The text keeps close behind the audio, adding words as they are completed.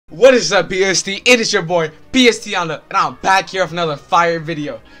What is up, BST? It is your boy, BST Yondo, and I'm back here with another fire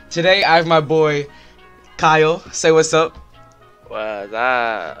video. Today, I have my boy, Kyle. Say what's up. What's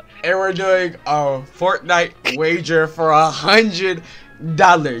up? And we're doing a Fortnite wager for $100.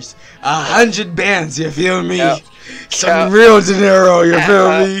 100 bands, you feel me? Yep. Some real dinero, you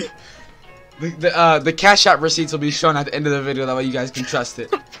feel me? The cash app receipts will be shown at the end of the video, that way you guys can trust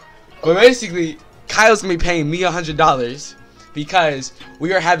it. But basically, Kyle's gonna be paying me $100 because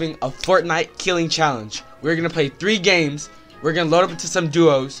we are having a Fortnite killing challenge. We're gonna play 3 games. We're gonna load up into some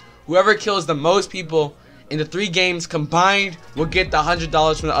duos. Whoever kills the most people in the 3 games combined will get the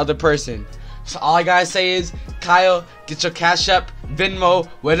 $100 from the other person. So all I gotta say is, Kyle, get your cash app, Venmo,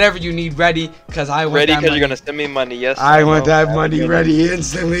 whatever you need ready, cause I want ready that money. You're gonna send me money. Yes. I want that money ready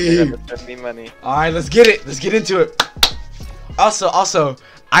instantly. You're gonna send me money. All right, let's get it. Let's get into it. Also,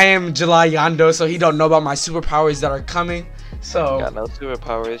 I am July Yondo, so he don't know about my superpowers that are coming. So got no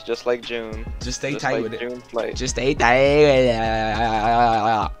superpowers, just like June. Just stay tight with it. June flight. Just stay tight.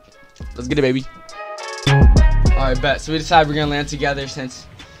 Let's get it, baby. Alright, bet. So we decided we're gonna land together since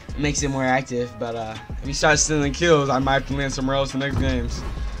it makes it more active. But if we start stealing kills, I might have to land somewhere else in the next games.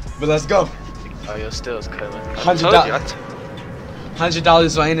 But let's go. Oh, your still's killing.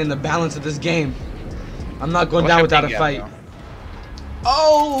 $100 will end in the balance of this game. I'm not going down without a fight.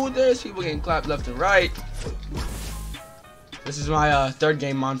 Oh, there's people getting clapped left and right. This is my 3rd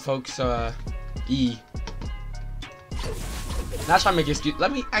game on, folks. So E. Not trying to make excuses.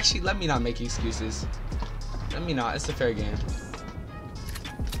 Let me not make excuses. Let me not. It's a fair game.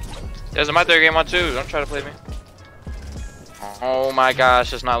 This is my 3rd game on too. Don't try to play me. Oh my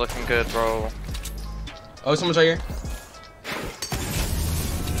gosh, it's not looking good, bro. Oh, someone's right here.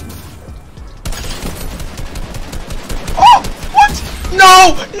 Oh, what?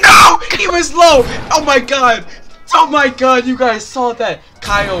 No, he was low. Oh my god. Oh my god, you guys saw that.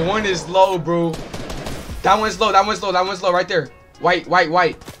 Kyle, one is low, bro. That one's low, right there. White.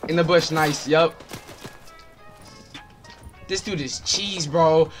 In the bush, nice, yup. This dude is cheese,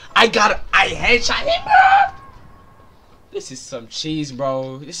 bro. I headshot him, bro. This is some cheese,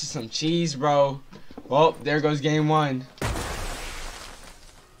 bro. Well, there goes game 1.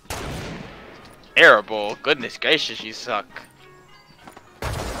 Terrible. Goodness gracious, you suck.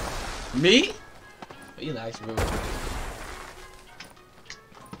 Me? Relax, bro.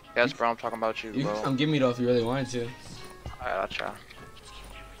 Yes, bro, I'm talking about you, bro. You can come get me though if you really wanted to. Alright, I'll try.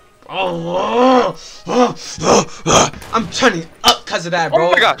 I'm turning up because of that, bro.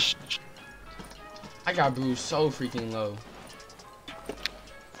 Oh my gosh. I got bruised so freaking low.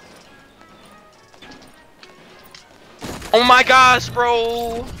 Oh my gosh,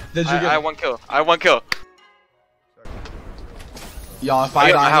 bro. Did you get? I one kill. Y'all, if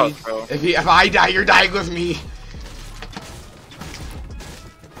I die, if I die, you're dying with me.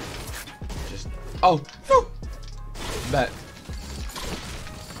 Just no. Bet.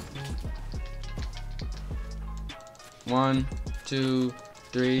 1, 2,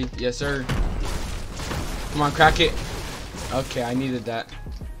 3. Yes, sir. Come on, crack it. Okay, I needed that.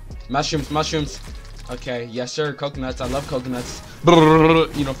 Mushrooms. Okay, yes, sir. Coconuts. I love coconuts. You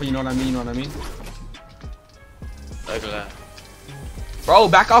know what I mean. Look at that. Bro,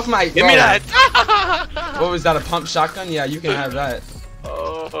 back off my. Give me that. What was that? A pump shotgun? Yeah, you can have that.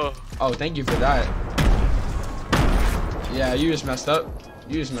 Oh, thank you for that. Yeah, you just messed up.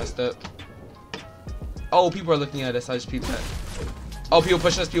 Oh, people are looking at us. I just peeped that. Oh, people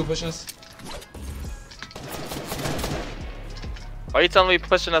pushing us. Why are you telling me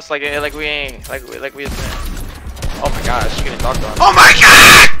pushing us like we ain't like we? Oh my gosh, you're getting knocked on. Oh my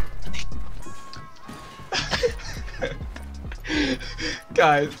god!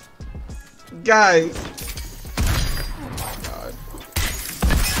 Guys. Oh my god.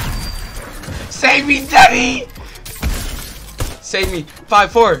 Save me, Daddy! Save me.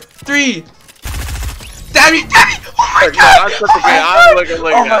 5, 4, 3. Daddy! Oh my god!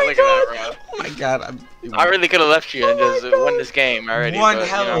 Oh my god. I really could have left you and just won this game already. One but,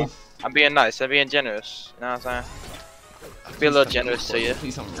 hell. You know, I'm being nice. I'm being generous. You know what I'm saying? Be a little generous to you.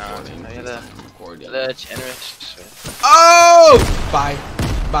 Please don't record it. A little generous. Oh! Bye.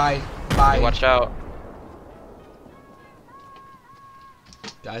 Watch out.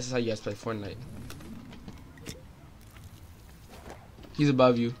 Guys, this is how you guys play Fortnite. He's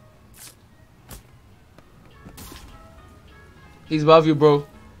above you. He's above you, bro.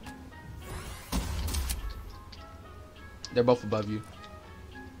 They're both above you.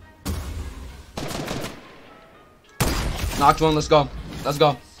 Knocked one. Let's go.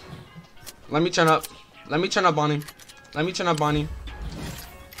 Let me turn up on him.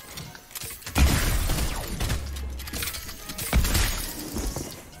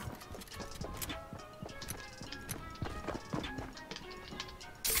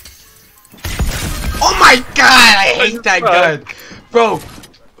 my god, I hate that gun. Bro,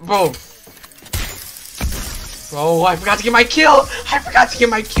 I forgot to get my kill.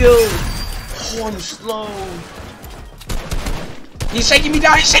 Oh, I'm slow. He's shaking me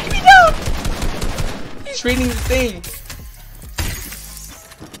down. He's reading the thing.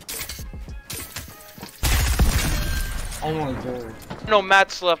 Oh my god. No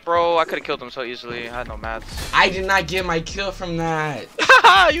mats left, bro. I could have killed him so easily. I had no mats. I did not get my kill from that.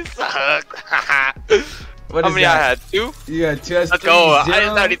 You suck. What How is many that? I had? 2? Yeah, 2. Let's go. I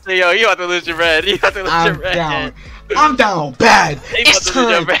just started to say, yo, you about to lose your red. I'm down bad. It's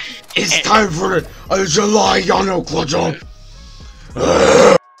time. Red. It's time for a July Yondo clutch up.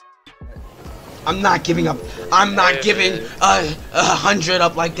 I'm not giving up. I'm not giving 100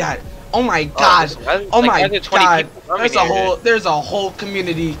 up like that. Oh my god. Oh my god. There's a whole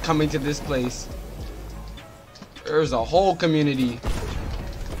community coming to this place. There's a whole community.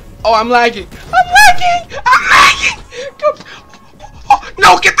 Oh, I'm lagging. Oh,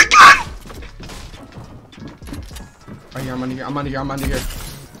 no, get the gun. Right here, I'm under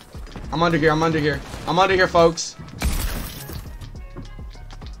here, folks.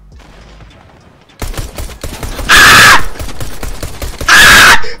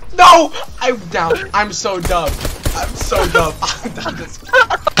 No! I'm down. I'm so dumb. I'm done.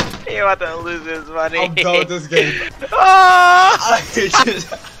 You about to lose this money. I'm done with this game.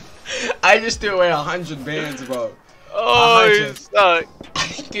 I just threw away 100 bands, bro. Oh, you suck. I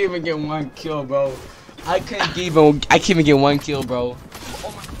can't even get 1 kill, bro. I can't even get 1 kill, bro.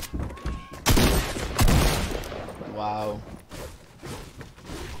 Oh my. Wow.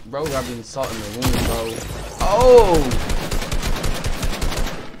 Bro, I've been salt in the room, bro. Oh!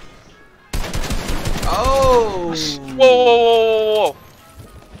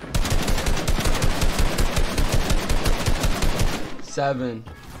 7.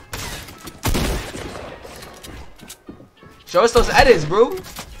 Show us those edits, bro.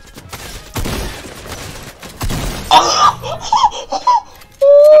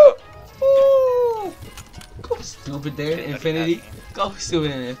 Go stupid there, Infinity. Go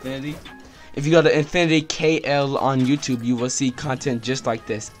stupid in Infinity. If you go to InfinityKL on YouTube, you will see content just like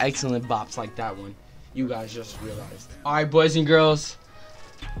this. Excellent bops like that one. You guys just realized. Alright, boys and girls.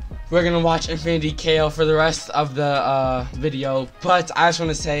 We're gonna watch InfinityKL for the rest of the video. But I just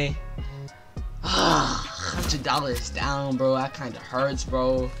wanna say $100 down, bro. That kinda hurts,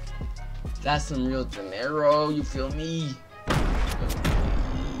 bro. That's some real dinero, you feel me? I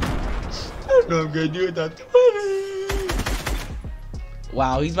don't know I'm gonna do without the money.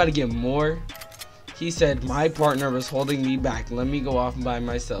 Wow, he's about to get more. He said, my partner was holding me back. Let me go off by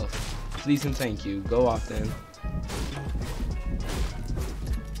myself. Please and thank you. Go off then.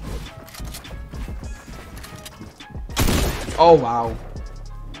 Oh, wow.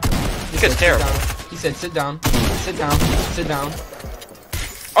 This kid's terrible. He said, sit down. Sit down. Sit down.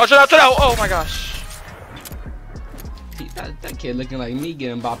 Oh, shut out. Oh, my gosh. That kid looking like me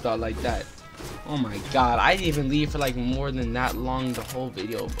getting bopped out like that. Oh my god, I didn't even leave for like more than that long the whole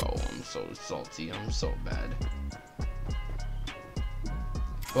video, bro. I'm so salty. I'm so bad.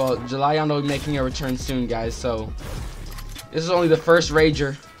 Well, July Yondo will be making a return soon, guys, so this is only the first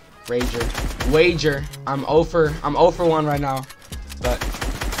wager. I'm 0 for 1 right now. But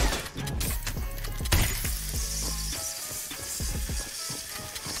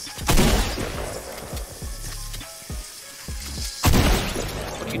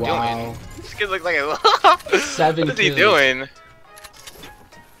what are you wow. doing? This kid looks like a 7 What is he kills. doing?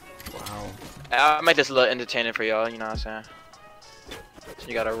 Wow. I might just a little entertaining for y'all, you know what I'm saying? So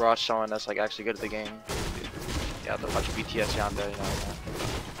you gotta rush someone that's like actually good at the game. You have to watch BTS Yondo, you know what I'm saying?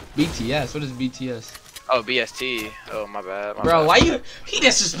 BTS? What is BTS? Oh, BST. Oh, my bad. Bro, why you? He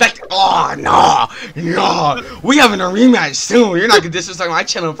disrespect. Oh, no. We having a rematch soon. You're not gonna disrespect my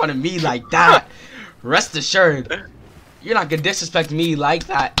channel in front of me like that. Rest assured. You're not gonna disrespect me like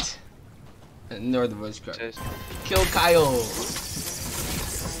that. Nor the voice crack. Kill Kyle.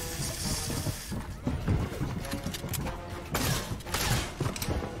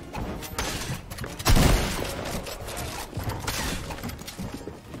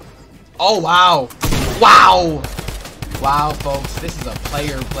 Oh, wow. Wow. Wow, folks. This is a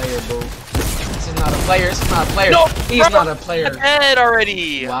player, bro. This is not a player. This is not a player. No, he's not a player. I'm dead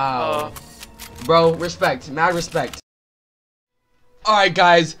already. Wow. Bro, respect. Mad respect. Alright,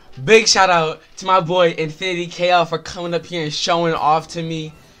 guys. Big shout out to my boy InfinityKL for coming up here and showing off to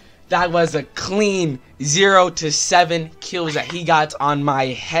me. That was a clean 0 to 7 kills that he got on my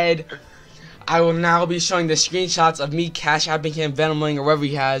head. I will now be showing the screenshots of me cash apping him, Venomoing, or whatever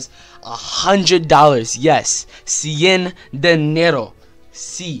he has. $100. Yes. $100.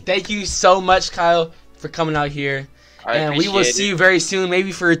 Sí. Thank you so much, Kyle. for coming out here. I And we will appreciate see it. you very soon.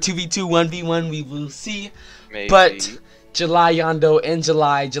 Maybe for a 2v2, 1v1. We will see. Maybe. But July Yondo in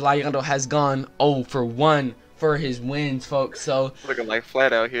July Yondo has gone 0 for 1 for his wins, folks. So Looking like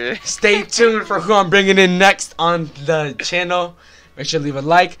flat out here. stay tuned for who I'm bringing in next on the channel. Make sure to leave a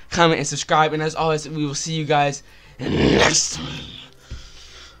like, comment, and subscribe. And as always, we will see you guys in the next one.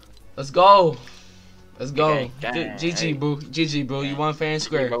 Let's go. Let's go. Gang. GG, Hey. boo. GG, bro. You won fair and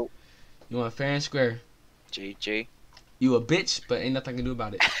square. Remote. You won fair and square. GG. You a bitch, but ain't nothing I can do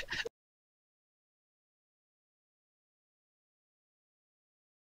about it.